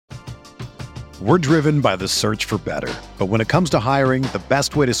We're driven by the search for better. But when it comes to hiring, the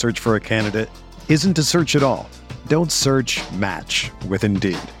best way to search for a candidate isn't to search at all. Don't search, match with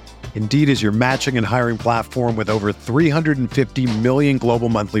Indeed. Indeed is your matching and hiring platform with over 350 million global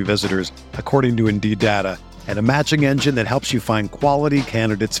monthly visitors, according to Indeed data, and a matching engine that helps you find quality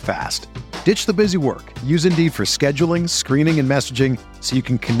candidates fast. Ditch the busy work. Use Indeed for scheduling, screening, and messaging so you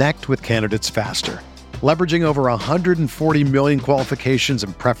can connect with candidates faster. Leveraging over 140 million qualifications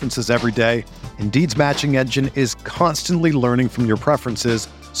and preferences every day, Indeed's matching engine is constantly learning from your preferences,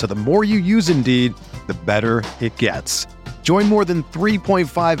 so the more you use Indeed, the better it gets. Join more than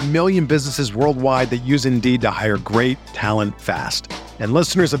 3.5 million businesses worldwide that use Indeed to hire great talent fast. And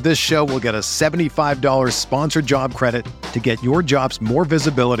listeners of this show will get a $75 sponsored job credit to get your jobs more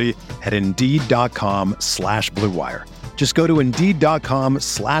visibility at Indeed.com/Blue Wire. Just go to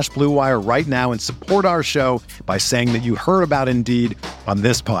Indeed.com/Blue Wire right now and support our show by saying that you heard about Indeed on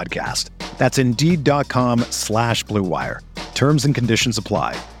this podcast. That's Indeed.com/Blue Wire. Terms and conditions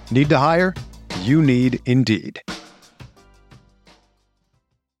apply. Need to hire? You need Indeed.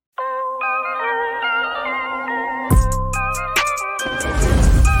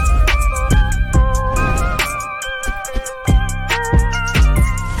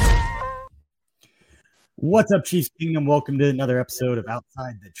 What's up, Chiefs Kingdom? Welcome to another episode of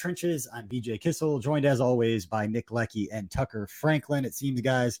Outside the Trenches. I'm BJ Kissel, joined as always by Nick Leckie and Tucker Franklin. It seems,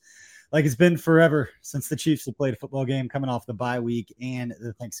 guys, like it's been forever since the Chiefs have played a football game coming off the bye week and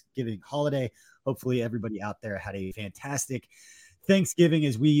the Thanksgiving holiday. Hopefully everybody out there had a fantastic Thanksgiving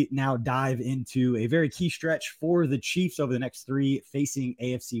as we now dive into a very key stretch for the Chiefs over the next three facing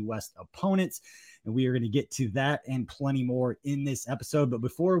AFC West opponents. And we are going to get to that and plenty more in this episode. But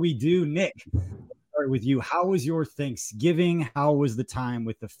before we do, Nick, start with you. How was your Thanksgiving? How was the time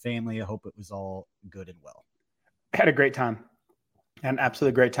with the family? I hope it was all good and well. I had a great time. Had an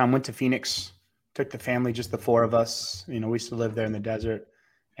absolutely great time. Went to Phoenix, took the family, just the four of us. You know, we used to live there in the desert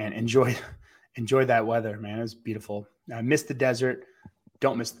and enjoy that weather, man. It was beautiful. I miss the desert.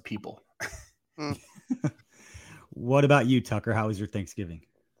 Don't miss the people. What about you, Tucker? How was your Thanksgiving?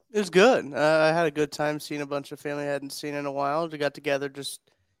 It was good. I had a good time seeing a bunch of family I hadn't seen in a while. We got together just –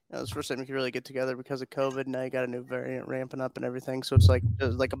 it was the first time we could really get together because of COVID. Now you got a new variant ramping up and everything. So it's like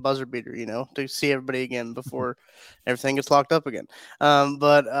a buzzer beater, you know, to see everybody again before everything gets locked up again.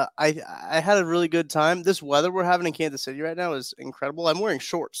 But I had a really good time. This weather we're having in Kansas City right now is incredible. I'm wearing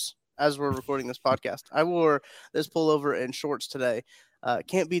shorts as we're recording this podcast. I wore this pullover and shorts today.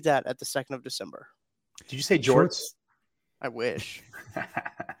 Can't beat that at the 2nd of December. Did you say jorts? I wish.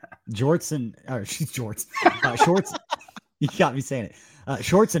 Shorts. You got me saying it.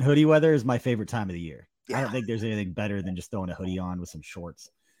 Shorts and hoodie weather is my favorite time of the year. Yeah. I don't think there's anything better than just throwing a hoodie on with some shorts,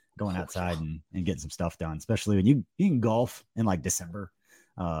 going outside and getting some stuff done, especially when you can golf in like December.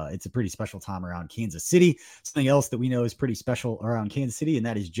 It's a pretty special time around Kansas City. Something else that we know is pretty special around Kansas City, and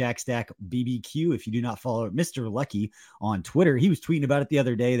that is Jack Stack BBQ. If you do not follow Mr. Leckie on Twitter, he was tweeting about it the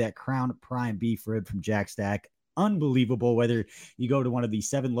other day, that Crown Prime beef rib from Jack Stack. Unbelievable. Whether you go to one of the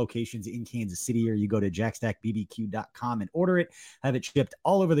 7 locations in Kansas City or you go to jackstackbbq.com and order it, have it shipped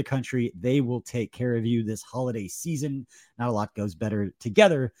all over the country, they will take care of you this holiday season. Not a lot goes better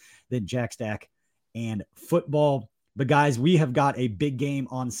together than Jack Stack and football. But guys, we have got a big game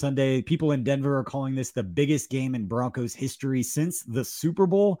on Sunday. People in Denver are calling this the biggest game in Broncos history since the Super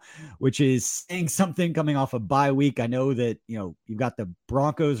Bowl, which is saying something coming off a bye week. I know that, you know, you've got the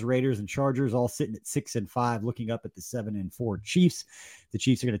Broncos, Raiders, and Chargers all sitting at 6-5, looking up at the 7-4 Chiefs. The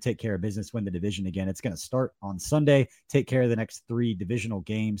Chiefs are going to take care of business, win the division again. It's going to start on Sunday, take care of the next 3 divisional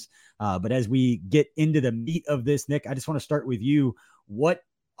games. But as we get into the meat of this, Nick, I just want to start with you. What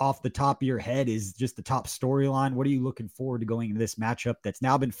off the top of your head is just the top storyline? What are you looking forward to going into this matchup that's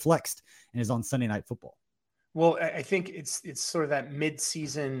now been flexed and is on Sunday Night Football? Well, I think it's sort of that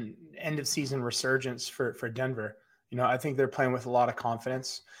mid-season, end-of-season resurgence for Denver. You know, I think they're playing with a lot of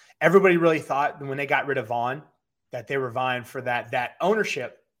confidence. Everybody really thought when they got rid of Vaughn that they were vying for that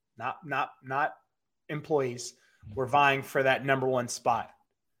ownership, not employees, were vying for that number 1 spot.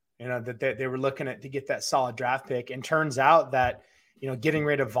 You know, that they were looking to get that solid draft pick. And turns out that, you know, getting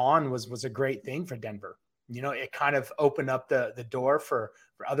rid of Vaughn was a great thing for Denver. You know, it kind of opened up the door for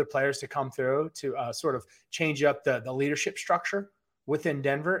other players to come through to sort of change up the leadership structure within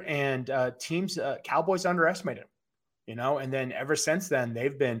Denver, and Cowboys underestimated them, you know, and then ever since then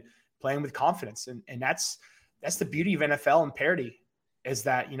they've been playing with confidence. And that's the beauty of NFL and parity, is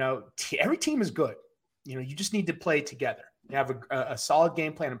that, you know, every team is good. You know, you just need to play together. You have a solid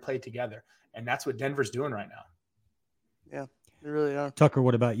game plan and play together. And that's what Denver's doing right now. Yeah. They really are. Tucker,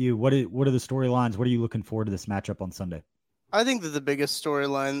 what about you? What are the storylines? What are you looking forward to this matchup on Sunday? I think that the biggest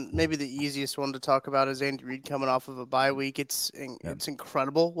storyline, maybe the easiest one to talk about, is Andy Reid coming off of a bye week. It's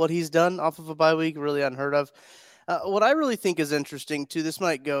incredible what he's done off of a bye week, really unheard of. What I really think is interesting too, this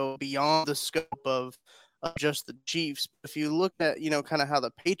might go beyond the scope of just the Chiefs. If you look at, kind of how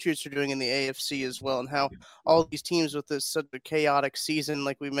the Patriots are doing in the AFC as well, and how all these teams with this such a chaotic season,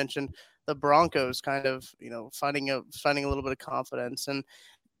 like we mentioned, the Broncos kind of, finding a little bit of confidence, and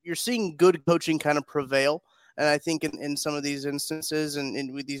you're seeing good coaching kind of prevail. And I think in some of these instances,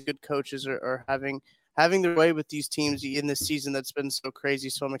 and with these good coaches are having their way with these teams in this season that's been so crazy.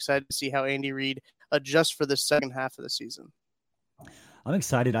 So I'm excited to see how Andy Reid adjusts for the second half of the season. I'm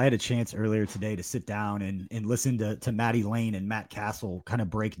excited. I had a chance earlier today to sit down and listen to Matty Lane and Matt Castle kind of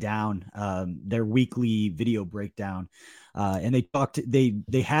break down their weekly video breakdown. And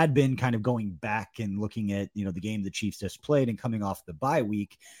they had been kind of going back and looking at, the game the Chiefs just played and coming off the bye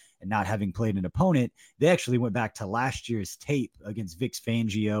week and not having played an opponent. They actually went back to last year's tape against Vic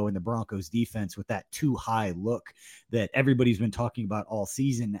Fangio and the Broncos defense with that too high look that everybody's been talking about all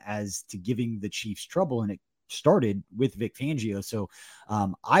season as to giving the Chiefs trouble. And it started with Vic Fangio. So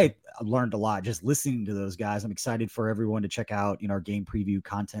I learned a lot just listening to those guys. I'm excited for everyone to check out our game preview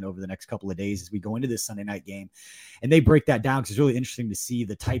content over the next couple of days as we go into this Sunday night game. And they break that down because it's really interesting to see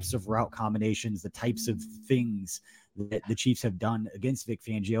the types of route combinations, the types of things that the Chiefs have done against Vic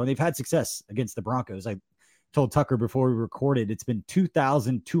Fangio. And they've had success against the Broncos. I told Tucker before we recorded, it's been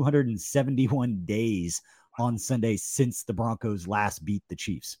 2,271 days on Sunday since the Broncos last beat the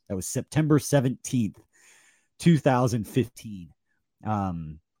Chiefs. That was September 17th. 2015.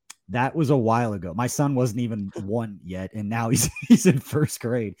 That was a while ago. My son wasn't even one yet, and now he's in first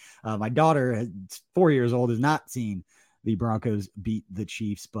grade. My daughter, 4 years old, has not seen the Broncos beat the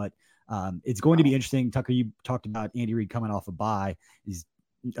Chiefs, but it's going to be interesting. Tucker, you talked about Andy Reid coming off a bye. He's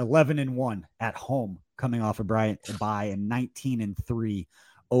 11-1 at home, coming off a bye, and 19-3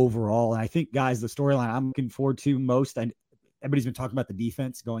 overall. And I think, guys, the storyline I'm looking forward to most, everybody's been talking about the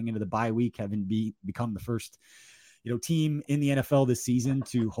defense going into the bye week, having become the first, team in the NFL this season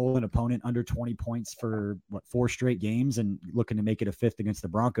to hold an opponent under 20 points for 4 straight games and looking to make it a 5th against the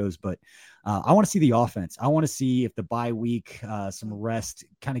Broncos. But I want to see the offense. I want to see if the bye week, some rest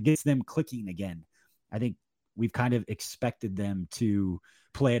kind of gets them clicking again. I think we've kind of expected them to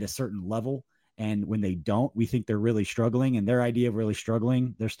play at a certain level. And when they don't, we think they're really struggling. And their idea of really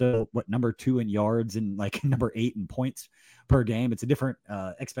struggling, they're still number 2 in yards and number 8 in points per game. It's a different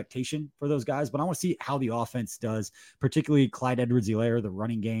expectation for those guys. But I want to see how the offense does, particularly Clyde Edwards-Helaire, the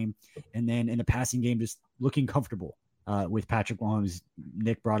running game, and then in the passing game, just looking comfortable with Patrick Mahomes.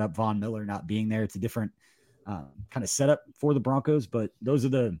 Nick brought up Von Miller not being there. It's a different kind of setup for the Broncos, but those are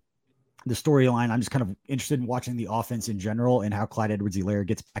the storyline. I'm just kind of interested in watching the offense in general and how Clyde Edwards-Helaire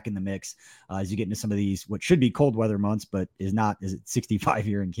gets back in the mix as you get into some of these, what should be cold weather months, but is it 65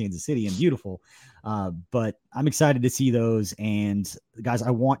 here in Kansas City and beautiful. But I'm excited to see those. And guys, I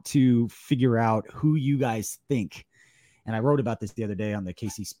want to figure out who you guys think. And I wrote about this the other day on the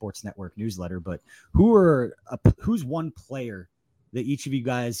KC Sports Network newsletter, but who's one player that each of you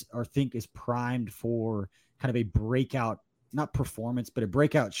guys think is primed for kind of a breakout, not performance, but a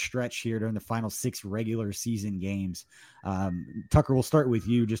breakout stretch here during the final 6 regular season games. Tucker, we'll start with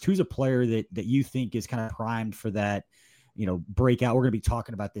you. Just who's a player that you think is kind of primed for that, breakout? We're going to be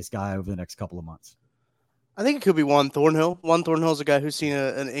talking about this guy over the next couple of months. I think it could be Juan Thornhill. Juan Thornhill is a guy who's seen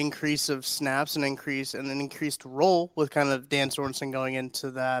an increase of snaps, an increased role with kind of Dan Sorensen going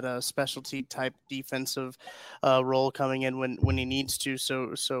into that specialty type defensive role coming in when he needs to.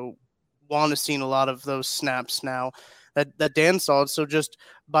 So Juan has seen a lot of those snaps now that Dan saw. So just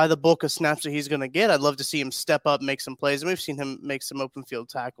by the bulk of snaps that he's going to get, I'd love to see him step up, make some plays. And we've seen him make some open field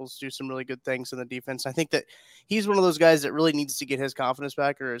tackles, do some really good things in the defense. I think that he's one of those guys that really needs to get his confidence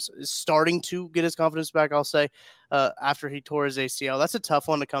back, or is starting to get his confidence back, I'll say, after he tore his ACL. That's a tough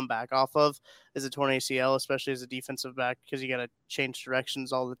one to come back off of, is a torn ACL, especially as a defensive back, because you got to change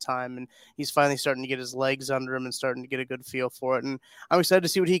directions all the time. And he's finally starting to get his legs under him and starting to get a good feel for it. And I'm excited to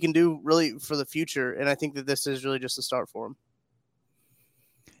see what he can do really for the future. And I think that this is really just a start for him.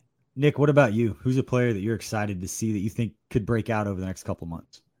 Nick, what about you? Who's a player that you're excited to see that you think could break out over the next couple of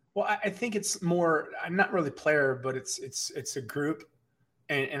months? Well, I think it's more, I'm not really player, but it's a group.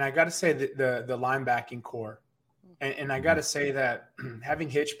 And I got to say that the linebacking core. And I got to say that having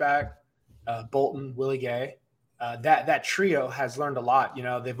Hitchback, Bolton, Willie Gay, that trio has learned a lot.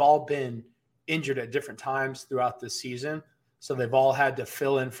 They've all been injured at different times throughout the season. So they've all had to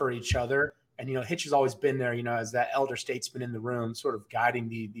fill in for each other. And, Hitch has always been there, as that elder statesman in the room, sort of guiding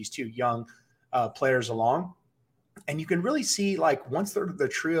these 2 young players along. And you can really see, once the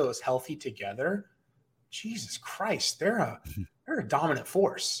trio is healthy together, Jesus Christ, they're a dominant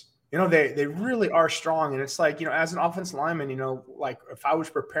force. They really are strong. And it's like, as an offensive lineman, like if I was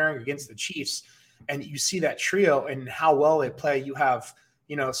preparing against the Chiefs and you see that trio and how well they play, you have,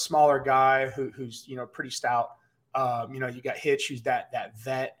 a smaller guy who's, pretty stout. You got Hitch, who's that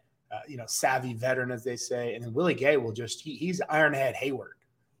vet, savvy veteran, as they say. And then Willie Gay will he's Ironhead Hayward,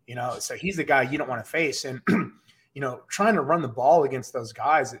 so he's the guy you don't want to face. And, trying to run the ball against those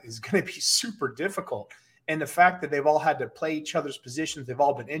guys is going to be super difficult. And the fact that they've all had to play each other's positions, they've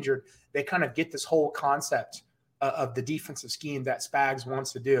all been injured, they kind of get this whole concept of the defensive scheme that Spags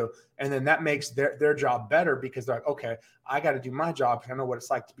wants to do. And then that makes their job better because they're like, okay, I got to do my job. I know what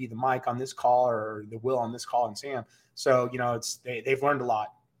it's like to be the Mike on this call or the Will on this call and Sam. So, they've learned a lot.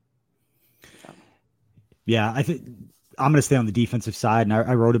 Yeah, I think I'm going to stay on the defensive side, and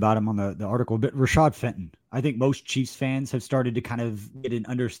I wrote about him on the article. But Rashad Fenton, I think most Chiefs fans have started to kind of get an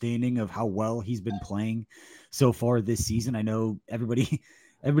understanding of how well he's been playing so far this season. I know everybody's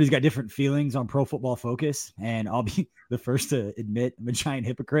got different feelings on Pro Football Focus, and I'll be the first to admit I'm a giant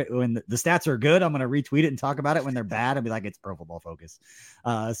hypocrite. When the stats are good, I'm going to retweet it and talk about it. When they're bad, I'll be like, it's Pro Football Focus.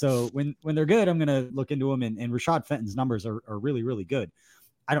 So when they're good, I'm going to look into them, and Rashad Fenton's numbers are really, really good.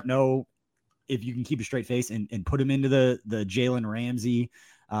 I don't know if you can keep a straight face and put him into the Jalen Ramsey,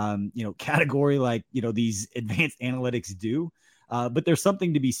 category, like, these advanced analytics do. But there's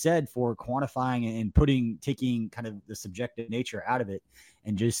something to be said for quantifying and taking kind of the subjective nature out of it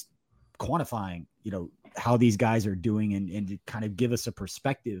and just quantifying, how these guys are doing and to kind of give us a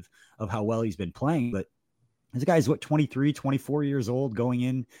perspective of how well he's been playing. But this guy's 23, 24 years old going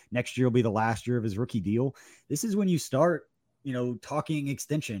in. Next year will be the last year of his rookie deal. This is when you start, talking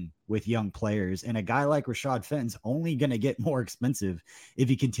extension with young players, and a guy like Rashad Fenton's only going to get more expensive if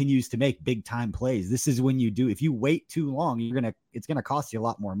he continues to make big time plays. This is when if you wait too long, it's going to cost you a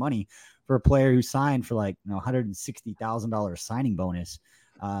lot more money for a player who signed for like, $160,000 signing bonus.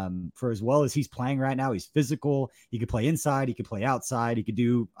 For as well as he's playing right now, he's physical. He could play inside. He could play outside. He could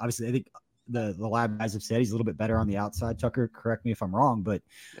do, obviously, I think the lab guys have said he's a little bit better on the outside. Tucker, correct me if I'm wrong, but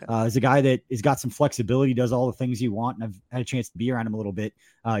he's a guy that has got some flexibility, does all the things you want. And I've had a chance to be around him a little bit.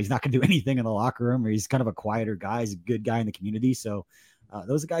 He's not going to do anything in the locker room, or he's kind of a quieter guy. He's a good guy in the community. So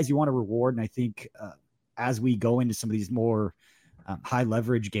those are guys you want to reward. And I think as we go into some of these more high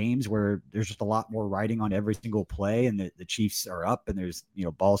leverage games where there's just a lot more riding on every single play, and the Chiefs are up and there's,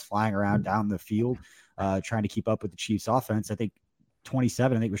 balls flying around down the field, trying to keep up with the Chiefs offense. I think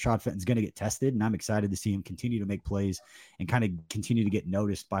 27, I think Rashad Fenton's going to get tested, and I'm excited to see him continue to make plays and kind of continue to get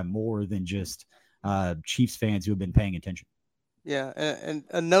noticed by more than just Chiefs fans who have been paying attention. Yeah, and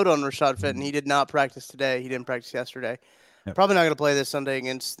a note on Rashad Fenton: he did not practice today. He didn't practice yesterday. Yep. Probably not going to play this Sunday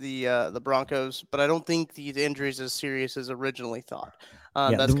against the Broncos, but I don't think the injury is as serious as originally thought.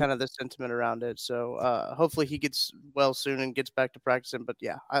 That's kind of the sentiment around it. So hopefully he gets well soon and gets back to practicing. But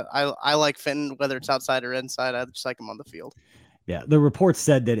yeah, I like Fenton, whether it's outside or inside. I just like him on the field. Yeah, the report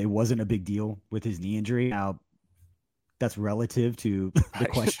said that it wasn't a big deal with his knee injury. Now, that's relative to the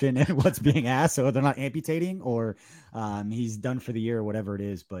question and what's being asked. So they're not amputating, or he's done for the year or whatever it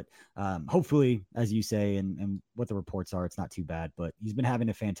is. But hopefully, as you say, and what the reports are, it's not too bad. But he's been having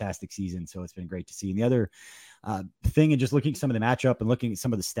a fantastic season, so it's been great to see. And the other thing, and just looking at some of the matchup and looking at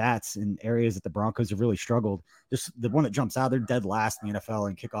some of the stats in areas that the Broncos have really struggled, just the one that jumps out, they're dead last in the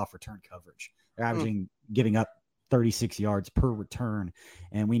NFL in kickoff return coverage. They're averaging giving up 36 yards per return.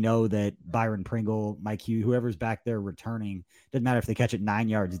 And we know that Byron Pringle, Mike Hughes, whoever's back there returning, doesn't matter if they catch it 9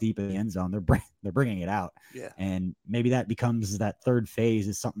 yards deep in the end zone, they're bringing it out. Yeah. And maybe that becomes that third phase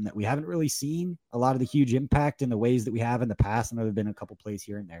is something that we haven't really seen a lot of the huge impact in the ways that we have in the past. I know there've been a couple plays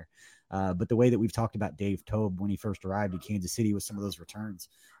here and there. But the way that we've talked about Dave Toub when he first arrived in Kansas City with some of those returns,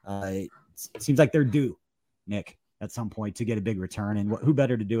 it seems like they're due, Nick, at some point to get a big return. And who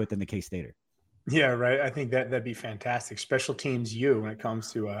better to do it than the K-Stater? Yeah, right. I think that'd be fantastic. Special teams when it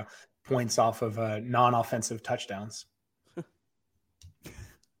comes to points off of non-offensive touchdowns.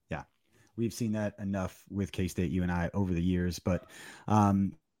 Yeah, we've seen that enough with K-State, you and I, over the years. But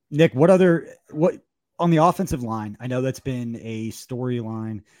Nick, what on the offensive line? I know that's been a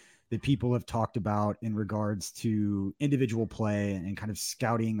storyline that people have talked about in regards to individual play and kind of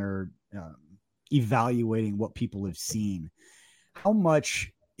scouting or evaluating what people have seen. How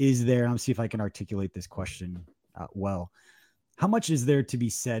much is there, I'm see if I can articulate this question well. How much is there to be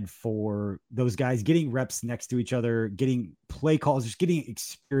said for those guys getting reps next to each other, getting play calls, just getting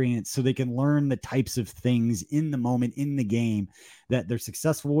experience so they can learn the types of things in the moment, in the game that they're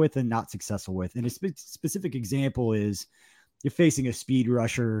successful with and not successful with? And a specific example is you're facing a speed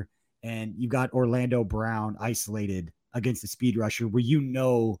rusher and you got Orlando Brown isolated against a speed rusher where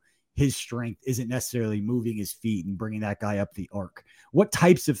his strength isn't necessarily moving his feet and bringing that guy up the arc. What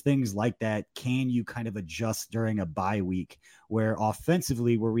types of things like that can you kind of adjust during a bye week where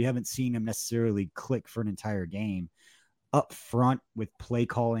offensively, where we haven't seen him necessarily click for an entire game, up front with play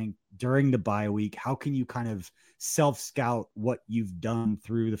calling during the bye week? How can you kind of self-scout what you've done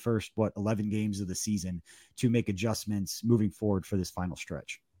through the first, 11 games of the season to make adjustments moving forward for this final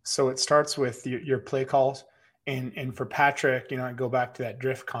stretch? So it starts with your play calls. And for Patrick, I go back to that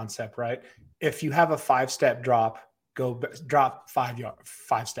drift concept, right? If you have a 5-step drop, go drop 5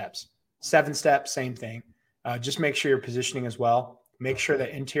 steps, 7 steps, same thing. Just make sure you're positioning as well. Make sure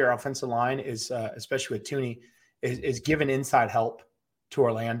that interior offensive line is, especially with Thuney, is giving inside help to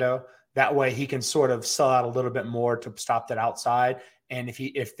Orlando. That way he can sort of sell out a little bit more to stop that outside. And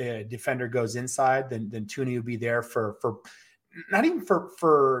if the defender goes inside, then Thuney will be there for not even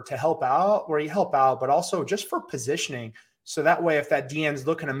for to help out where you help out, but also just for positioning. So that way, if that DN's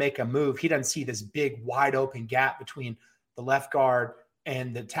looking to make a move, he doesn't see this big wide open gap between the left guard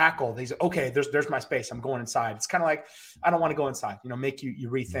and the tackle. He's okay, there's my space. I'm going inside. It's kind of like, I don't want to go inside, make you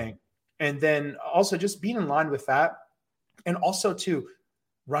rethink. And then also just being in line with that. And also too,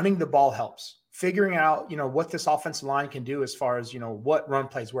 running the ball helps. Figuring out, what this offensive line can do as far as, what run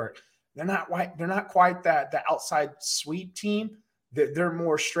plays work. They're not quite the outside sweep team. They're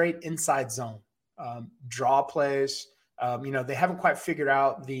more straight inside zone draw plays. They haven't quite figured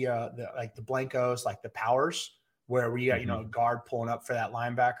out the blankos, like the powers, where we got a guard pulling up for that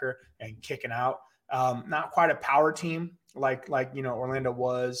linebacker and kicking out. Not quite a power team like Orlando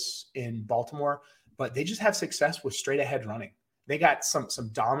was in Baltimore, but they just have success with straight ahead running. They got some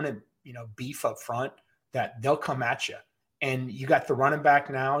dominant beef up front that they'll come at you. And you got the running back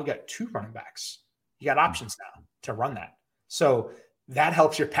now. You got 2 running backs. You got options now to run that. So that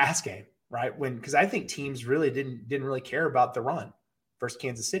helps your pass game, right? Because I think teams really didn't really care about the run versus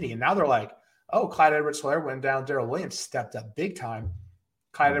Kansas City. And now they're like, oh, Clyde Edwards-Helaire went down. Darrell Williams stepped up big time.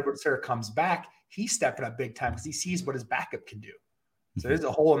 Clyde Edwards-Helaire comes back. He's stepping up big time because he sees what his backup can do. So there's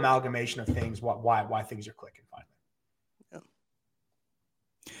a whole amalgamation of things, why things are clicking finally.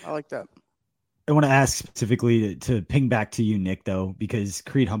 Yeah. I like that. I want to ask specifically to ping back to you, Nick, though, because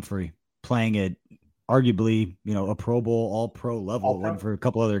Creed Humphrey playing at arguably, a Pro Bowl, all-pro level, and for a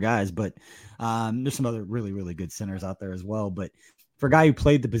couple other guys, but there's some other really, really good centers out there as well. But for a guy who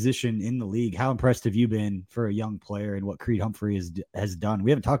played the position in the league, how impressed have you been for a young player and what Creed Humphrey has done?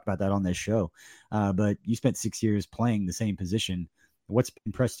 We haven't talked about that on this show, but you spent 6 years playing the same position. What's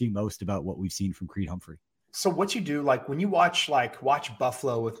impressed you most about what we've seen from Creed Humphrey? So what you do, like when you watch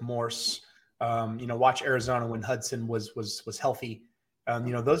Buffalo with Morse, watch Arizona when Hudson was healthy.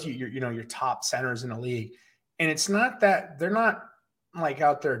 Those are your top centers in the league. And it's not that they're not like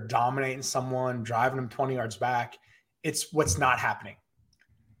out there dominating someone, driving them 20 yards back. It's what's not happening.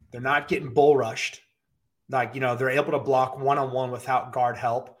 They're not getting bull rushed. They're able to block one-on-one without guard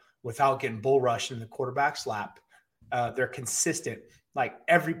help, without getting bull rushed in the quarterback's lap. They're consistent. Like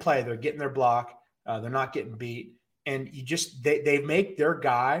every play, they're getting their block. They're not getting beat. And they make their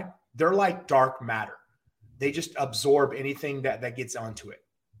guy, they're like dark matter. They just absorb anything that gets onto it.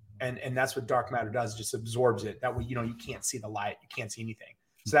 And that's what dark matter does, just absorbs it. That way, you can't see the light. You can't see anything.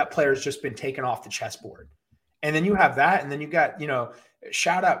 So that player's just been taken off the chessboard. And then you have that. And then you got,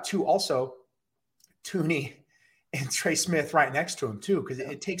 shout out to also Thuney and Trey Smith right next to him too, because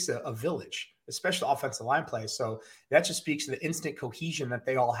it takes a village, especially offensive line play. So that just speaks to the instant cohesion that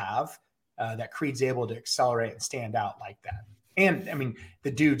they all have, that Creed's able to accelerate and stand out like that. And I mean,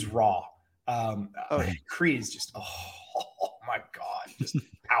 the dude's raw. Creed is just, oh my God, just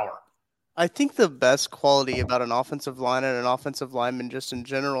power. I think the best quality about an offensive line and an offensive lineman just in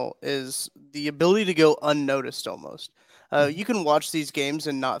general is the ability to go unnoticed almost. You can watch these games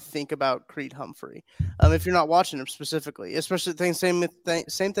and not think about Creed Humphrey if you're not watching him specifically, especially same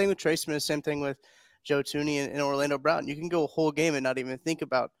thing with Trey Smith, same thing with Joe Thuney and Orlando Brown. You can go a whole game and not even think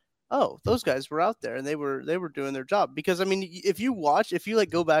about, oh, those guys were out there and they were doing their job. Because I mean, if you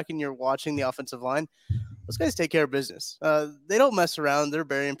go back and you're watching the offensive line, those guys take care of business. They don't mess around. They're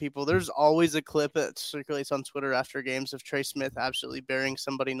burying people. There's always a clip that circulates on Twitter after games of Trey Smith absolutely burying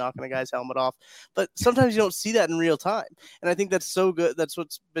somebody, knocking a guy's helmet off. But sometimes you don't see that in real time. And I think that's so good. That's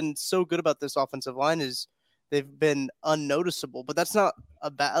what's been so good about this offensive line is they've been unnoticeable. But that's not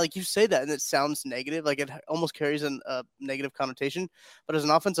a bad, like you say that and it sounds negative, like it almost carries a negative connotation. But as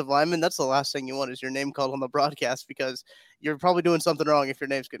an offensive lineman, that's the last thing you want is your name called on the broadcast, because you're probably doing something wrong if your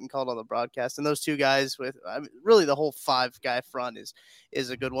name's getting called on the broadcast. And those two guys with really the whole 5-guy front is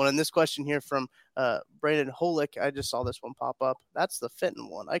a good one. And this question here from Brandon Holick, I just saw this one pop up. That's the Fenton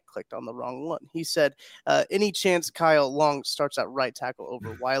one. I clicked on the wrong one. He said, any chance Kyle Long starts at right tackle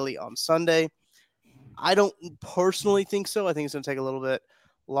over Wiley on Sunday? I don't personally think so. I think it's going to take a little bit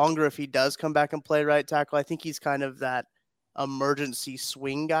longer if he does come back and play right tackle. I think he's kind of that emergency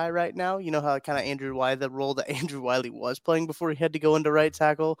swing guy right now. You know how kind of Andrew Wiley, the role that Andrew Wiley was playing before he had to go into right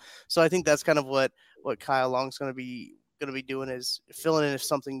tackle. So I think that's kind of what Kyle Long's going to be doing, is filling in if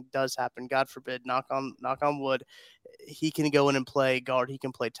something does happen. God forbid, knock on wood, he can go in and play guard. He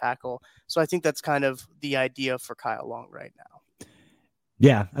can play tackle. So I think that's kind of the idea for Kyle Long right now.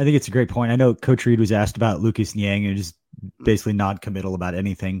 Yeah, I think it's a great point. I know Coach Reed was asked about Lucas Niang and just basically non-committal about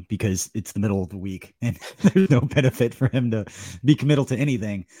anything because it's the middle of the week and there's no benefit for him to be committal to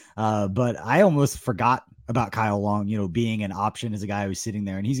anything. But I almost forgot about Kyle Long, being an option as a guy who's sitting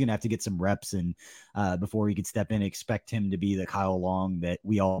there, and he's going to have to get some reps and before he could step in. Expect him to be the Kyle Long that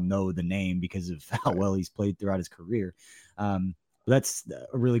we all know the name because of how well he's played throughout his career. That's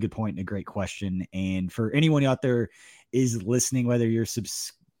a really good point and a great question. And for anyone out there is listening, whether you're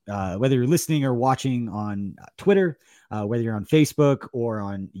listening or watching on Twitter, whether you're on Facebook or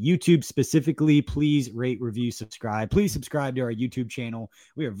on YouTube specifically, please rate, review, subscribe. Please subscribe to our YouTube channel.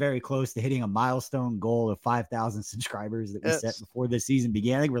 We are very close to hitting a milestone goal of 5,000 subscribers that we set before this season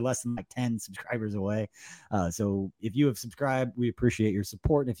began. I think we're less than 10 subscribers away. So if you have subscribed, we appreciate your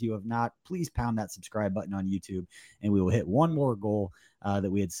support. And if you have not, please pound that subscribe button on YouTube, and we will hit one more goal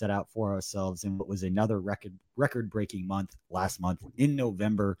that we had set out for ourselves in what was another record-breaking month last month in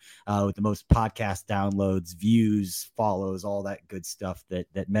November, with the most podcast downloads, views, follows, all that good stuff that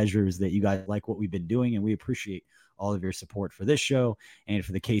measures that you guys like what we've been doing. And we appreciate all of your support for this show and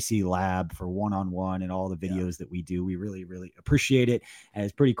for the KC Lab, for one-on-one and all the videos that we do. We really, really appreciate it. And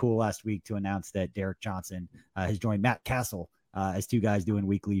it's pretty cool last week to announce that Derek Johnson has joined Matt Castle as two guys doing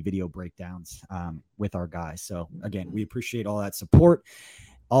weekly video breakdowns with our guys. So again, we appreciate all that support.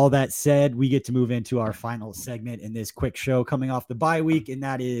 All that said, we get to move into our final segment in this quick show coming off the bye week, and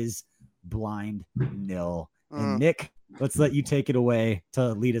that is Blind Nil. And Nick, let's let you take it away to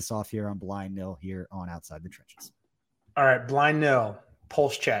lead us off here on Blind Nil here on Outside the Trenches. All right, Blind Nil,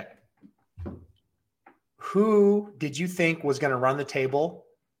 pulse check. Who did you think was going to run the table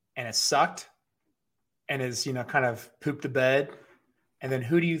and it sucked and is, kind of pooped the bed? And then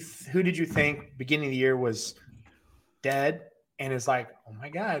who did you think beginning of the year was dead and is like, oh my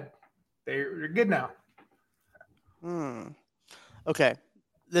God, they're good now? Okay.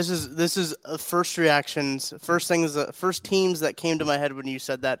 This is first reactions. First teams that came to my head when you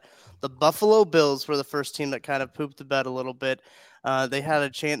said that. The Buffalo Bills were the first team that kind of pooped the bed a little bit. They had a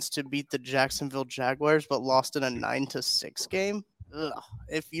chance to beat the Jacksonville Jaguars, but lost in a 9-6 game. Ugh.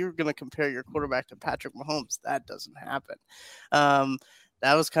 If you're going to compare your quarterback to Patrick Mahomes, that doesn't happen.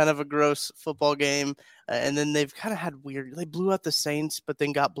 That was kind of a gross football game. And then they've kind of had they blew out the Saints, but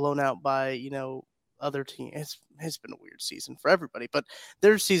then got blown out by, other team. It's been a weird season for everybody, but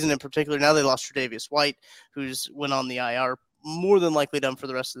their season in particular, now they lost Tre'Davious White, who's went on the IR, more than likely done for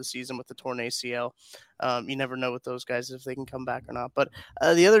the rest of the season with the torn ACL. You never know with those guys if they can come back or not. But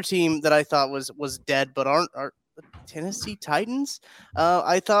the other team that I thought was dead, but aren't the Tennessee Titans.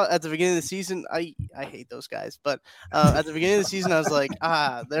 I thought at the beginning of the season, I hate those guys, but at the beginning of the season, I was like,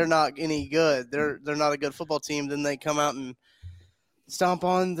 they're not any good. They're not a good football team. Then they come out and stomp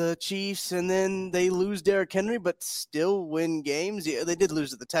on the Chiefs, and then they lose Derrick Henry, but still win games. Yeah, they did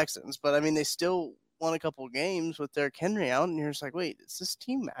lose to the Texans, but I mean, they still won a couple games with Derrick Henry out, and you're just like, wait, is this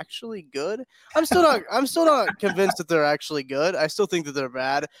team actually good? I'm still not convinced that they're actually good. I still think that they're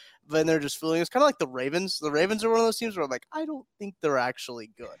bad, but they're just fooling. It's kind of like the Ravens. The Ravens are one of those teams where I'm like, I don't think they're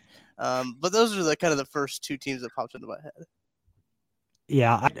actually good. But those are the first two teams that popped into my head.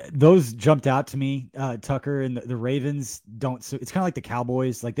 Yeah, those jumped out to me, Tucker, and the Ravens don't. So it's kind of like the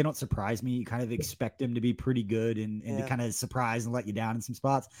Cowboys. Like, they don't surprise me. You kind of expect them to be pretty good and to kind of surprise and let you down in some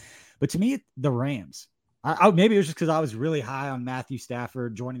spots. But to me, the Rams, maybe it was just because I was really high on Matthew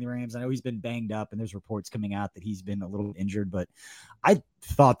Stafford joining the Rams. I know he's been banged up, and there's reports coming out that he's been a little injured. But I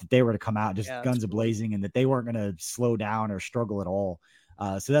thought that they were to come out just guns a-blazing and that they weren't going to slow down or struggle at all.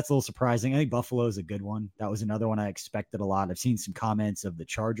 So that's a little surprising. I think Buffalo is a good one. That was another one I expected a lot. I've seen some comments of the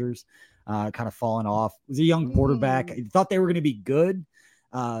Chargers kind of falling off. It was a young quarterback. I thought they were going to be good.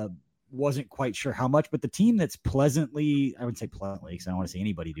 Wasn't quite sure how much, but the team that's pleasantly, I wouldn't say pleasantly because I don't want to see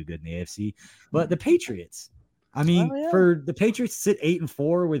anybody do good in the AFC, but the Patriots I mean, yeah. for the Patriots to sit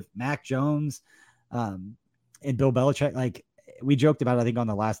 8-4 with Mac Jones and Bill Belichick, like we joked about, I think on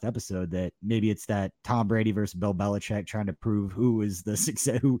the last episode, that maybe it's that Tom Brady versus Bill Belichick trying to prove who is the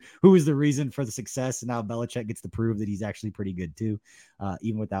success, who is the reason for the success. And now Belichick gets to prove that he's actually pretty good too,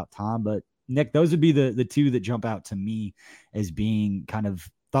 even without Tom. But Nick, those would be the two that jump out to me as being kind of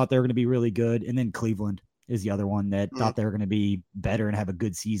thought they were going to be really good. And then Cleveland is the other one that thought they were going to be better and have a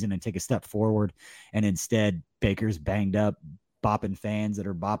good season and take a step forward. And instead Baker's banged up, bopping fans that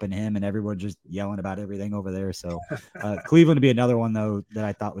are bopping him, and everyone just yelling about everything over there. So Cleveland would be another one though that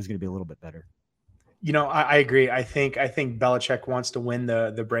I thought was going to be a little bit better. You know, I agree. I think Belichick wants to win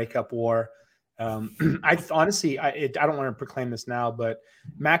the breakup war. I honestly, I don't want to proclaim this now, but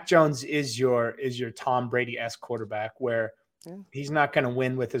Mac Jones is your Tom Brady-esque quarterback, where he's not going to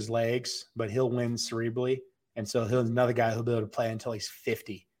win with his legs, but he'll win cerebrally. And so he'll another guy who'll be able to play until he's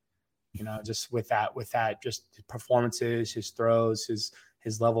 50. You know, just with that, just his performances, his throws,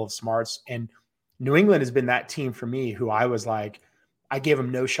 his level of smarts. And New England has been that team for me who I was like, I gave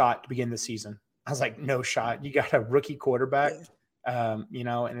him no shot to begin the season. I was like, no shot. You got a rookie quarterback, you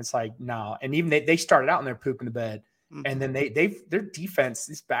know, and it's like, no. And even they started out and they're pooping the bed. Mm-hmm. And then their defense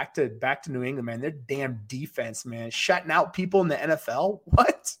is back to New England, man. Their damn defense, man, shutting out people in the NFL.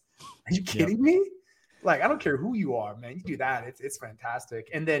 What? Are you kidding me? Like, I don't care who you are, man. You do that. It's fantastic.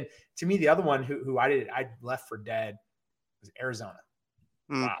 And then to me, the other one who I left for dead was Arizona.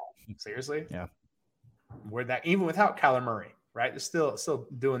 Wow. Seriously? Yeah. Where that, even without Kyler Murray, right? They're still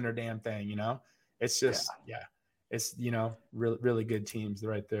doing their damn thing, you know? It's just, it's, you know, really, really good teams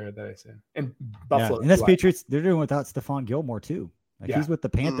right there that I said. And Buffalo. Yeah. And that's Patriots. They're doing without Stephon Gilmore too. Like he's with the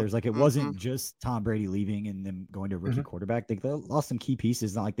Panthers. Like it wasn't just Tom Brady leaving and them going to a rookie quarterback. They lost some key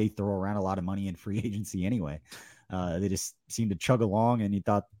pieces. Not like they throw around a lot of money in free agency anyway. They just seemed to chug along, and you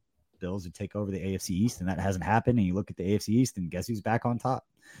thought Bills would take over the AFC East, and that hasn't happened. And you look at the AFC East, and guess who's back on top?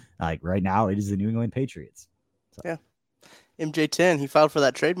 Like right now, it is the New England Patriots. So. Yeah. MJ10, he filed for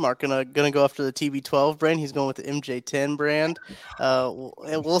that trademark and gonna go after the TB12 brand. He's going with the MJ10 brand.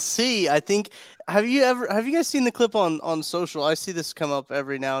 We'll see. I think. Have you guys seen the clip on social? I see this come up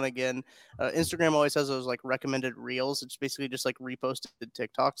every now and again. Instagram always has those like recommended reels. It's basically just like reposted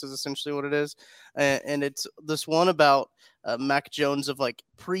TikToks is essentially what it is. And it's this one about Mac Jones of like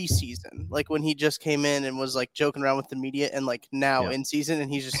preseason, like when he just came in and was like joking around with the media, and like now in season,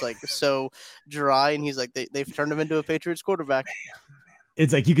 and he's just like so dry, and he's like they've turned him into a Patriots quarterback.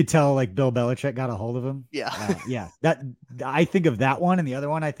 It's like you could tell like Bill Belichick got a hold of him. Yeah. That I think of that one, and the other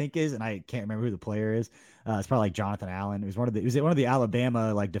one I think is, and I can't remember who the player is. It's probably like Jonathan Allen. It was one of the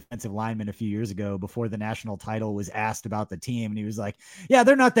Alabama like defensive linemen a few years ago before the national title was asked about the team, and he was like, "Yeah,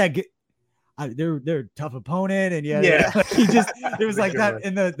 they're not that good. They're a tough opponent." And like, he just it was like that.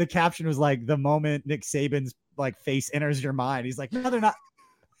 And the caption was like, the moment Nick Saban's like face enters your mind, he's like, "No, they're not.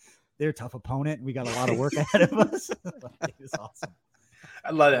 They're a tough opponent. We got a lot of work ahead of us." It was awesome.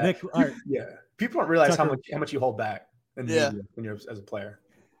 I love that. Nick, people don't realize Tucker, how much you hold back in the media when you're as a player.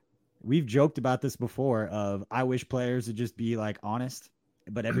 We've joked about this before. Of I wish players would just be like honest,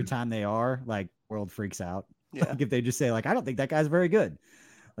 but every time they are, like, world freaks out. Yeah. Like if they just say like, "I don't think that guy's very good,"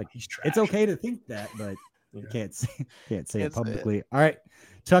 like he's trash. It's okay to think that, but you can't say it publicly. All right,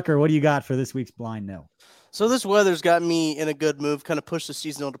 Tucker, what do you got for this week's Blind No? So this weather's got me in a good mood, kind of pushed the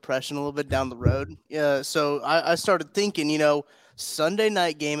seasonal depression a little bit down the road. Yeah, so I started thinking, you know, Sunday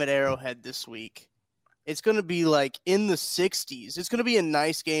night game at Arrowhead this week, it's going to be like in the 60s. It's going to be a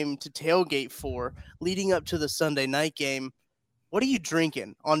nice game to tailgate for leading up to the Sunday night game. What are you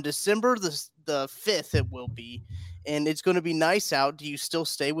drinking? On December the 5th it will be, and it's going to be nice out. Do you still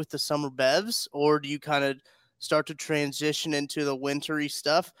stay with the summer bevs, or do you kind of start to transition into the wintry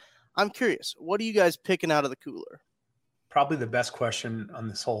stuff? I'm curious. What are you guys picking out of the cooler? Probably the best question on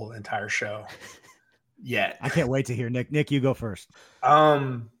this whole entire show yet. I can't wait to hear Nick. Nick, you go first.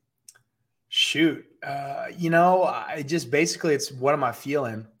 Shoot. You know, I just basically it's what am I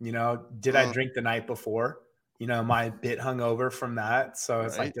feeling? You know, did I drink the night before? You know, am I a bit hungover from that? So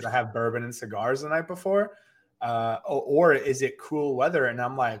it's like, did I have bourbon and cigars the night before? Or is it cool weather? And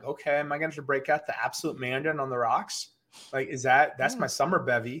I'm like, okay, am I going to break out the Absolute Mandarin on the rocks? Like, that's my summer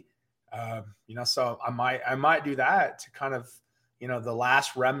bevy. You know, so I might do that to kind of, you know, the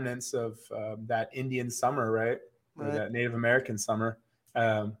last remnants of that Indian summer, right? Or that Native American summer.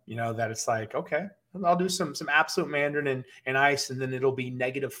 You know, that it's like, okay, I'll do some Absolute Mandarin and ice, and then it'll be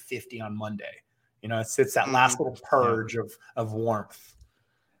 -50 on Monday. You know, it's that last little purge of warmth.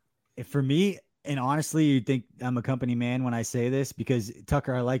 For me, and honestly, you think I'm a company man when I say this, because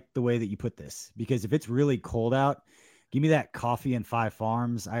Tucker, I like the way that you put this, because if it's really cold out, Give me that coffee and Five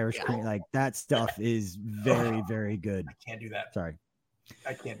Farms Irish cream. Like that stuff is very, very good. I can't do that. Sorry.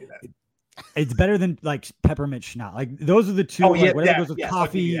 I can't do that. It's better than like peppermint schnapps. Like those are the two. Oh, yeah, like, whatever that- goes with yes, I'll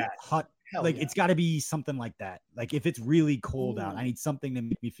give you coffee, that. hot. Hell Like yeah. it's got to be something like that. Like if it's really cold out, I Ooh. need something to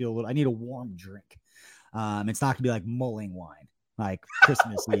make me feel a little. I need a warm drink. It's not gonna be like mulling wine, like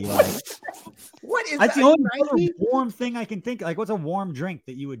Christmassy. Like What is that's that? the only Are you other kidding me? warm thing I can think. Like what's a warm drink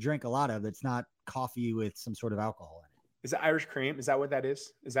that you would drink a lot of that's not coffee with some sort of alcohol in it? Is it Irish cream? Is that what that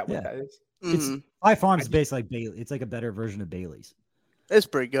is? Is that what Yeah. that is? It's Mhm. Five Farms I is basically like Bailey. It's like a better version of Bailey's. It's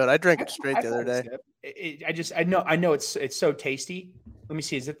pretty good. I drank it straight the other day. I know it's so tasty. Let me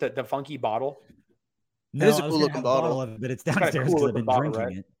see. Is it the funky bottle? No, is a I was cool gonna looking have bottle. of it, but it's got a downstairs cool because I've looking been bottle,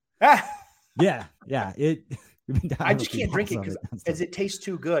 drinking right? it. Ah, Yeah. We've been down I with just a few can't drink it bottles of because downstairs. it tastes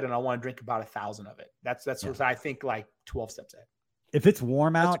too good, and I want to drink about 1,000 of it. That's Yeah. what I think. Like 12 steps ahead. If it's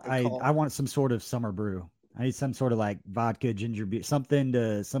warm That's a out, good I call. want some sort of summer brew. I need some sort of like vodka, ginger beer, some kind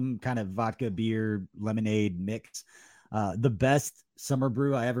of vodka beer lemonade mix. The best summer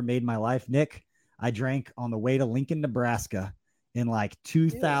brew I ever made in my life, Nick, I drank on the way to Lincoln, Nebraska in like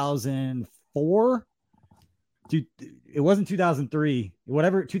 2004. It wasn't 2003,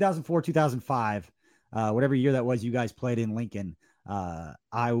 whatever, 2004, 2005, whatever year that was, you guys played in Lincoln. I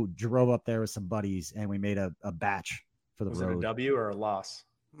drove up there with some buddies and we made a batch for the Was it a road. W or a loss?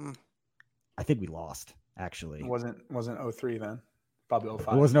 I think we lost, actually. It wasn't 03 then. Probably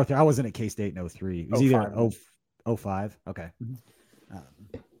 05. It wasn't 03. I wasn't at K-State in 03. It was 05. either 05. Okay. Mm-hmm.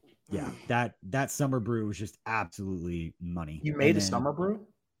 Yeah, that summer brew was just absolutely money. You made And a then summer brew?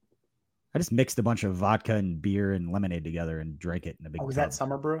 I just mixed a bunch of vodka and beer and lemonade together and drank it in a big Oh, was tub. that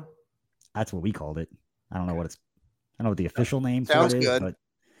summer brew? That's what we called it. I don't know what the official name Sounds for it is, good. but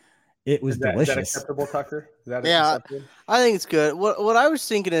it was Is that delicious. acceptable, Tucker? Is that Yeah. acceptable? I think it's good. What I was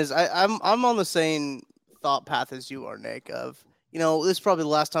thinking is I'm on the same thought path as you are, Nick. Of this is probably the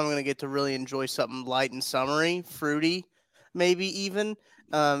last time I'm gonna get to really enjoy something light and summery, fruity, maybe even.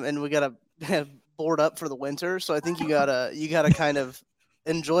 And we gotta board up for the winter, so I think you gotta kind of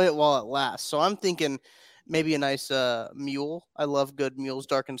enjoy it while it lasts. So I'm thinking maybe a nice mule. I love good mules,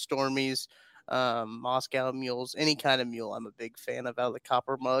 dark and stormies. Moscow mules, any kind of mule I'm a big fan of out of the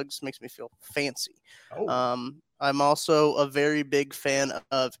copper mugs. Makes me feel fancy. Oh, I'm also a very big fan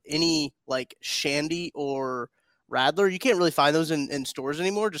of any like shandy or radler. You can't really find those in stores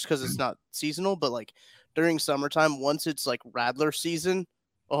anymore just because it's not seasonal, but like during summertime, once it's like radler season,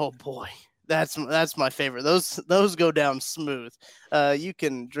 oh boy, that's my favorite. Those go down smooth. You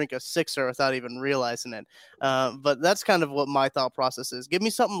can drink a sixer without even realizing it. But that's kind of what my thought process is. Give me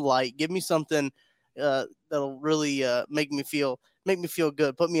something light. Give me something that'll really make me feel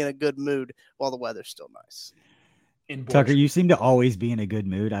good. Put me in a good mood while the weather's still nice. in Tucker, Borscht. you seem to always be in a good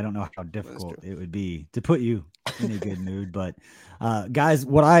mood. I don't know how difficult true. it would be to put you in a good mood, but guys,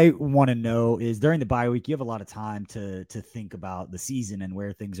 what I want to know is during the bye week, you have a lot of time to think about the season and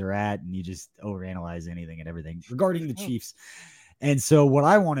where things are at, and you just overanalyze anything and everything regarding the Chiefs. And so what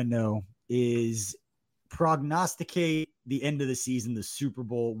I want to know is prognosticate the end of the season, the Super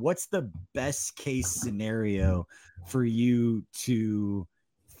Bowl. What's the best case scenario for you to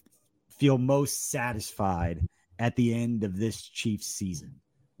feel most satisfied at the end of this Chiefs season?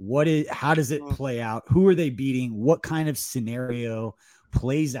 How does it play out? Who are they beating? What kind of scenario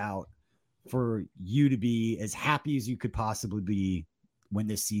plays out for you to be as happy as you could possibly be when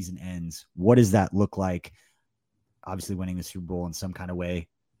this season ends? What does that look like? Obviously winning the Super Bowl in some kind of way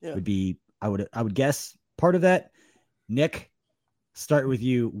would be, I would guess, part of that. Nick, start with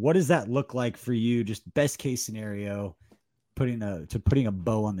you. What does that look like for you? Just best case scenario, putting a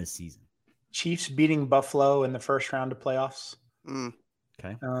bow on this season. Chiefs beating Buffalo in the first round of playoffs.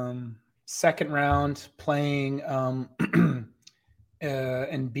 Okay. Second round playing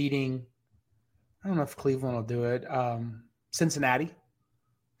and beating. I don't know if Cleveland will do it. Cincinnati.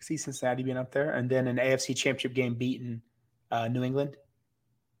 See Cincinnati being up there, and then an AFC Championship game beating New England,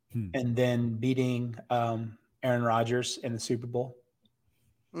 and then beating Aaron Rodgers in the Super Bowl.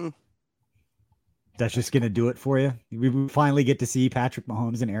 That's just going to do it for you. We finally get to see Patrick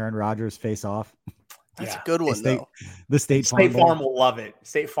Mahomes and Aaron Rodgers face off. That's a good one, though. The State Farm will love it.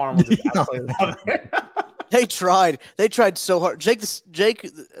 State Farm will just absolutely love it. They tried so hard. Jake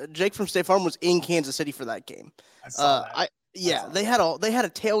from State Farm was in Kansas City for that game. I saw that. They had a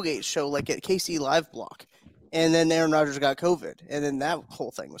tailgate show like at KC Live Block, and then Aaron Rodgers got COVID, and then that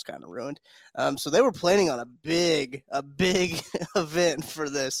whole thing was kind of ruined. So they were planning on a big event for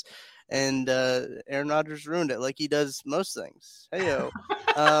this, and Aaron Rodgers ruined it like he does most things. Heyo.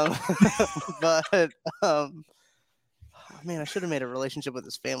 man, I should have made a relationship with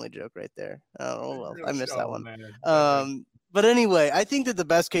his family joke right there. Oh well, I missed that one. Man. But anyway, I think that the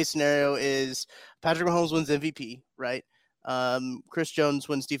best case scenario is Patrick Mahomes wins MVP, right? Chris Jones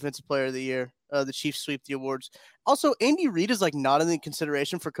wins Defensive Player of the Year. The Chiefs sweep the awards. Also, Andy Reid is like not in the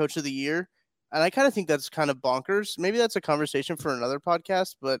consideration for Coach of the Year, and I kind of think that's kind of bonkers. Maybe that's a conversation for another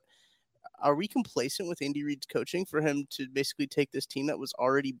podcast, but are we complacent with Andy Reid's coaching for him to basically take this team that was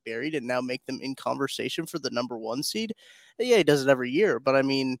already buried and now make them in conversation for the number 1 seed? Yeah, he does it every year, but I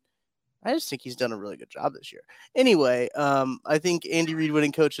mean, I just think he's done a really good job this year. Anyway, I think Andy Reid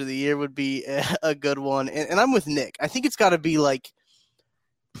winning Coach of the Year would be a good one, and I'm with Nick. I think it's got to be like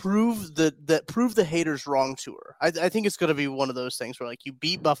prove the haters wrong tour. I think it's going to be one of those things where like you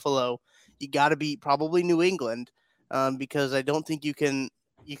beat Buffalo, you got to beat probably New England, because I don't think you can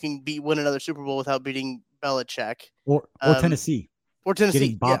win another Super Bowl without beating Belichick or Tennessee. Or Tennessee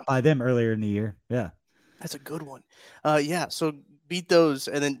getting bopped by them earlier in the year. Yeah, that's a good one. So beat those,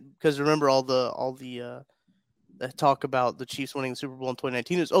 and then because remember all the talk about the Chiefs winning the Super Bowl in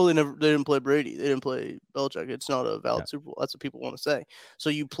 2019 is they didn't play Brady, they didn't play Belichick. It's not a valid Super Bowl. That's what people want to say.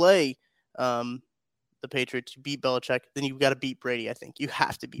 So you play the Patriots, you beat Belichick, then you've got to beat Brady. I think you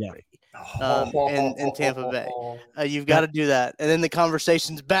have to beat Brady in Tampa Bay. You've got to do that, and then the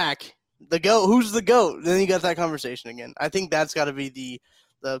conversation's back. The GOAT, who's the GOAT? Then you got that conversation again. I think that's got to be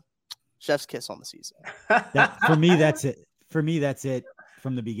the chef's kiss on the season. For me, that's it.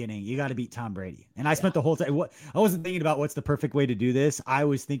 From the beginning, you got to beat Tom Brady. And I spent the whole time, I wasn't thinking about what's the perfect way to do this. I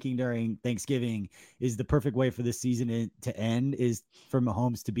was thinking during Thanksgiving is the perfect way for this season to end is for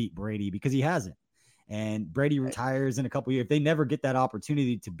Mahomes to beat Brady, because he hasn't. And Brady retires in a couple years. If they never get that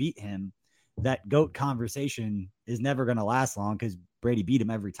opportunity to beat him, that GOAT conversation is never going to last long, because Brady beat him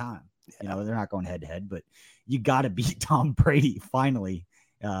every time. You know, they're not going head to head, but you got to beat Tom Brady finally,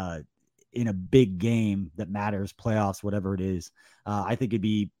 in a big game that matters, playoffs, whatever it is. I think it'd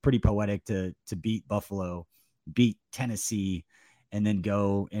be pretty poetic to beat Buffalo, beat Tennessee, and then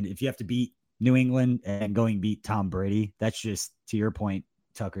go. And if you have to beat New England and going beat Tom Brady, that's just, to your point,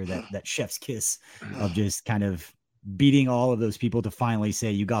 Tucker, that chef's kiss of just kind of beating all of those people to finally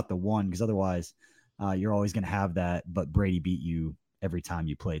say you got the one, because otherwise you're always going to have that. But Brady beat you every time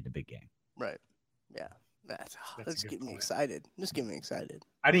you played the big game. Right. Yeah. That's getting me excited. Just get me excited.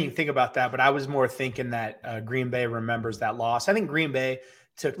 I didn't even think about that, but I was more thinking that Green Bay remembers that loss. I think Green Bay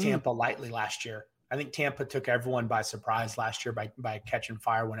took Tampa lightly last year. I think Tampa took everyone by surprise last year by catching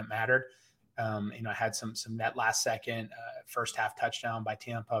fire when it mattered. Had some that last second first half touchdown by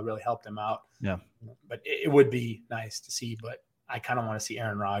Tampa really helped them out. Yeah, but it would be nice to see. But I kind of want to see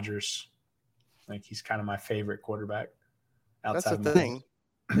Aaron Rodgers. Like, he's kind of my favorite quarterback. That's the thing.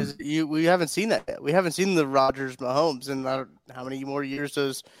 We haven't seen that yet. We haven't seen the Rodgers Mahomes, and how many more years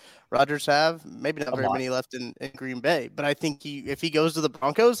does Rodgers have? Maybe not very many left in Green Bay. But I think if he goes to the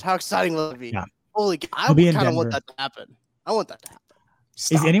Broncos, how exciting will it be? Yeah. Holy, I kind of want that to happen. I want that to happen.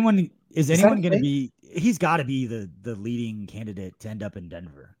 Stop. Is anyone going to be? He's got to be the leading candidate to end up in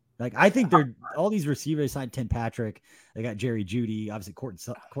Denver. Like, I think they're all these receivers signed Tim Patrick. They got Jerry Jeudy. Obviously,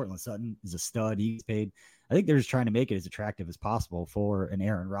 Courtland Sutton is a stud. He's paid. I think they're just trying to make it as attractive as possible for an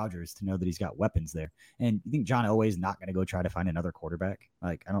Aaron Rodgers to know that he's got weapons there. And you think John Elway's not going to go try to find another quarterback?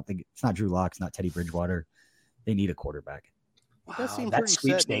 Like, I don't think it's not Drew Lock, it's not Teddy Bridgewater. They need a quarterback. Wow, that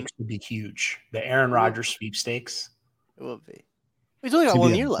sweepstakes would be huge. The Aaron Rodgers sweepstakes. It will be. He's only got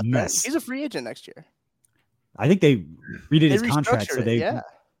 1 year left. Right? He's a free agent next year. I think they redid his contract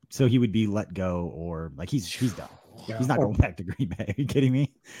so he would be let go, or like he's done. Yeah. He's not going back to Green Bay. Are you kidding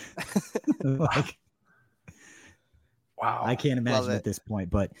me? Wow. I can't imagine at this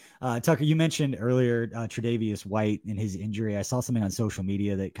point. But Tucker, you mentioned earlier Tre'Davious White and his injury. I saw something on social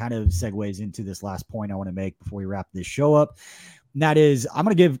media that kind of segues into this last point I want to make before we wrap this show up. And that is, I'm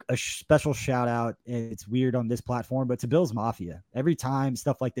going to give a special shout out. It's weird on this platform, but to Bills Mafia. Every time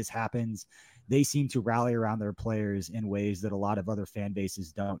stuff like this happens, they seem to rally around their players in ways that a lot of other fan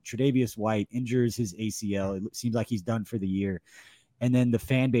bases don't. Tre'Davious White injures his ACL. It seems like he's done for the year. And then the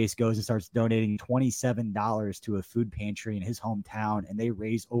fan base goes and starts donating $27 to a food pantry in his hometown. And they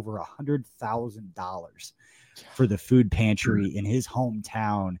raise over $100,000 for the food pantry in his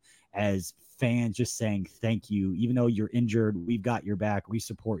hometown, as fans just saying, thank you. Even though you're injured, we've got your back. We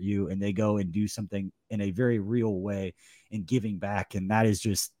support you. And they go and do something in a very real way in giving back. And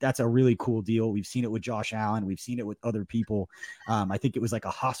that's a really cool deal. We've seen it with Josh Allen. We've seen it with other people. I think it was like a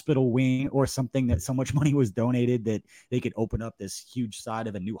hospital wing or something that so much money was donated that they could open up this huge side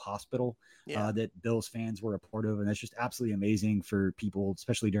of a new hospital that Bills fans were a part of. And that's just absolutely amazing for people,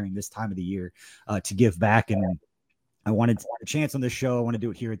 especially during this time of the year, to give back. And I wanted a chance on this show. I want to do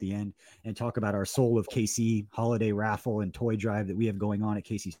it here at the end and talk about our Soul of KC holiday raffle and toy drive that we have going on at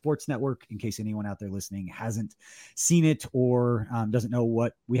KC Sports Network. In case anyone out there listening hasn't seen it or doesn't know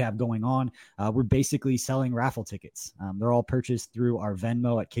what we have going on, we're basically selling raffle tickets. They're all purchased through our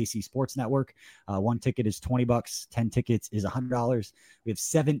Venmo at KC Sports Network. One ticket is $20. 10 tickets is $100. We have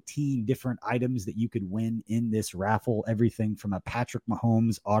 17 different items that you could win in this raffle. Everything from a Patrick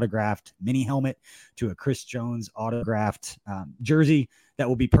Mahomes autographed mini helmet to a Chris Jones autographed jersey that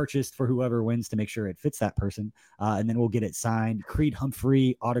will be purchased for whoever wins to make sure it fits that person. And then we'll get it signed. Creed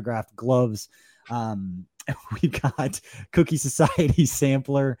Humphrey autographed gloves. We've got Cookie Society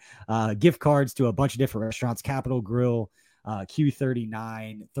sampler, gift cards to a bunch of different restaurants, Capitol Grill,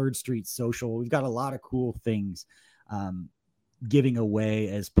 Q39, 3rd Street Social. We've got a lot of cool things giving away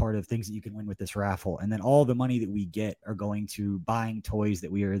as part of things that you can win with this raffle. And then all the money that we get are going to buying toys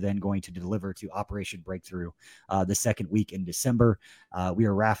that we are then going to deliver to Operation Breakthrough the second week in December. We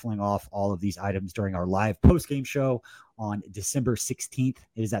are raffling off all of these items during our live post-game show on December 16th.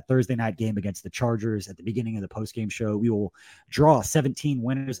 It is that Thursday night game against the Chargers. At the beginning of the post-game show, we will draw 17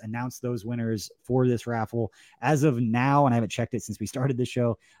 winners, announce those winners for this raffle. As of now, and I haven't checked it since we started the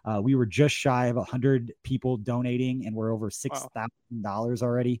show, we were just shy of 100 people donating, and we're over $6,000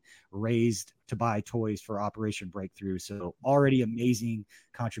 already raised to buy toys for Operation Breakthrough. So already amazing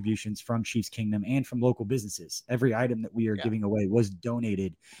contributions from Chiefs Kingdom and from local businesses. Every item that we are giving away was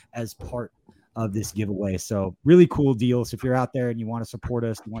donated as part of this giveaway. So really cool deal. So if you're out there and you want to support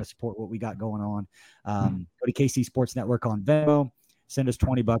us, you want to support what we got going on, go to KC Sports Network on Venmo, send us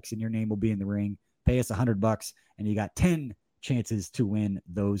 $20 and your name will be in the ring. Pay us $100 and you got 10 chances to win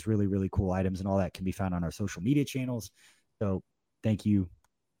those really, really cool items, and all that can be found on our social media channels. So thank you,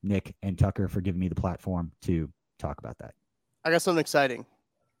 Nick and Tucker, for giving me the platform to talk about that. I got something exciting.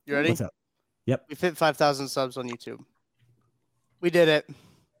 You ready? What's up? Yep. We've hit 5,000 subs on YouTube. We did it.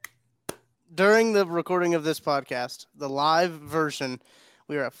 During the recording of this podcast, the live version,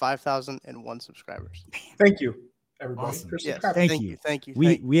 we are at 5,001 subscribers. Thank you, everybody. Awesome. Yes, Thank you. Thank you.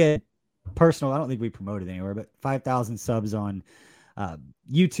 We had personal, I don't think we promoted anywhere, but 5,000 subs on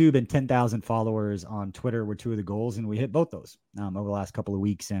YouTube and 10,000 followers on Twitter were two of the goals, and we hit both those over the last couple of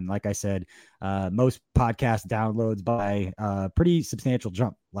weeks. And like I said, most podcast downloads by a pretty substantial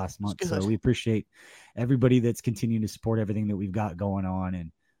jump last month. So we appreciate everybody that's continuing to support everything that we've got going on.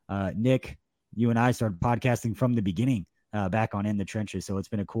 And Nick, you and I started podcasting from the beginning back on In the Trenches. So it's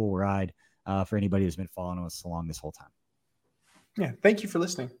been a cool ride for anybody who's been following us along this whole time. Yeah. Thank you for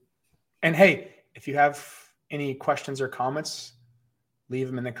listening. And hey, if you have any questions or comments, leave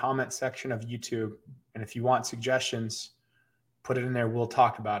them in the comment section of YouTube. And if you want suggestions, put it in there. We'll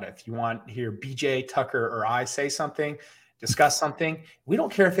talk about it. If you want to hear BJ, Tucker, or I say something, discuss something, we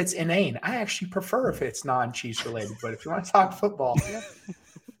don't care if it's inane. I actually prefer if it's non-Chiefs related. But if you want to talk football,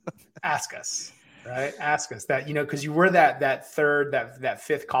 ask us, right? Ask us that, because you were that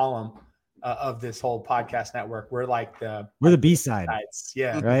fifth column of this whole podcast network. We're like we're the B-side.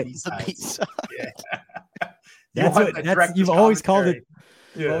 Yeah. Right. The B-side. Yeah. You've always called it.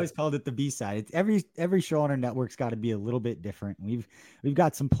 We've always called it the B-side. It's every show on our network's got to be a little bit different. We've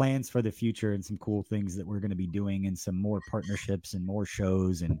got some plans for the future and some cool things that we're going to be doing, and some more partnerships and more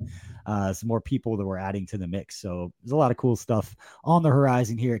shows and some more people that we're adding to the mix. So there's a lot of cool stuff on the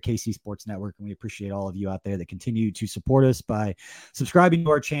horizon here at KC Sports Network, and we appreciate all of you out there that continue to support us by subscribing to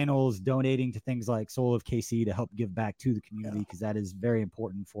our channels, donating to things like Soul of KC to help give back to the community, because that is very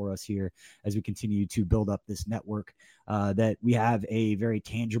important for us here as we continue to build up this network. That we have a very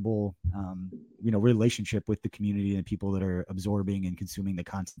tangible, relationship with the community and people that are absorbing and consuming the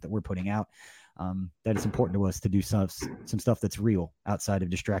content that we're putting out. That it's important to us to do some stuff that's real outside of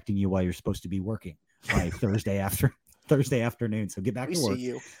distracting you while you're supposed to be working like Thursday afternoon. So get back to work. See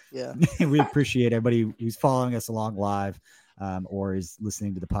you. Yeah. We appreciate everybody who's following us along live or is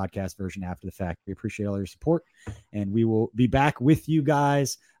listening to the podcast version after the fact. We appreciate all your support, and we will be back with you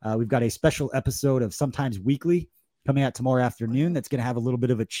guys. We've got a special episode of Sometimes Weekly coming out tomorrow afternoon. That's going to have a little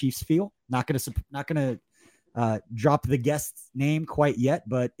bit of a Chiefs feel. Not going to drop the guest's name quite yet,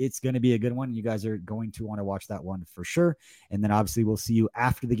 but it's going to be a good one. You guys are going to want to watch that one for sure. And then obviously we'll see you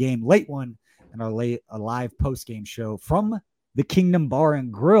after the game, late one, and a live post-game show from the Kingdom Bar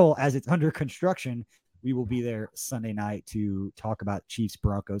and Grill as it's under construction. We will be there Sunday night to talk about Chiefs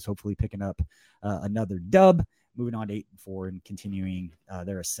Broncos, hopefully picking up another dub, moving on to 8-4 and continuing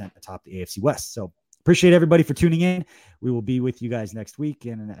their ascent atop the AFC West. So appreciate everybody for tuning in. We will be with you guys next week.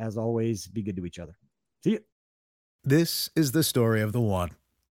 And as always, be good to each other. See you. This is the story of the one.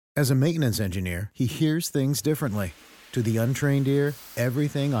 As a maintenance engineer, he hears things differently. To the untrained ear,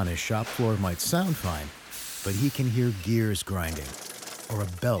 everything on his shop floor might sound fine, but he can hear gears grinding or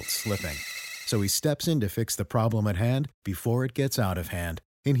a belt slipping. So he steps in to fix the problem at hand before it gets out of hand.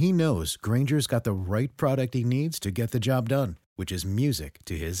 And he knows Grainger's got the right product he needs to get the job done, which is music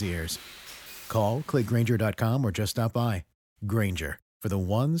to his ears. Call, click Grainger.com, or just stop by. Grainger, for the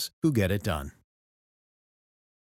ones who get it done.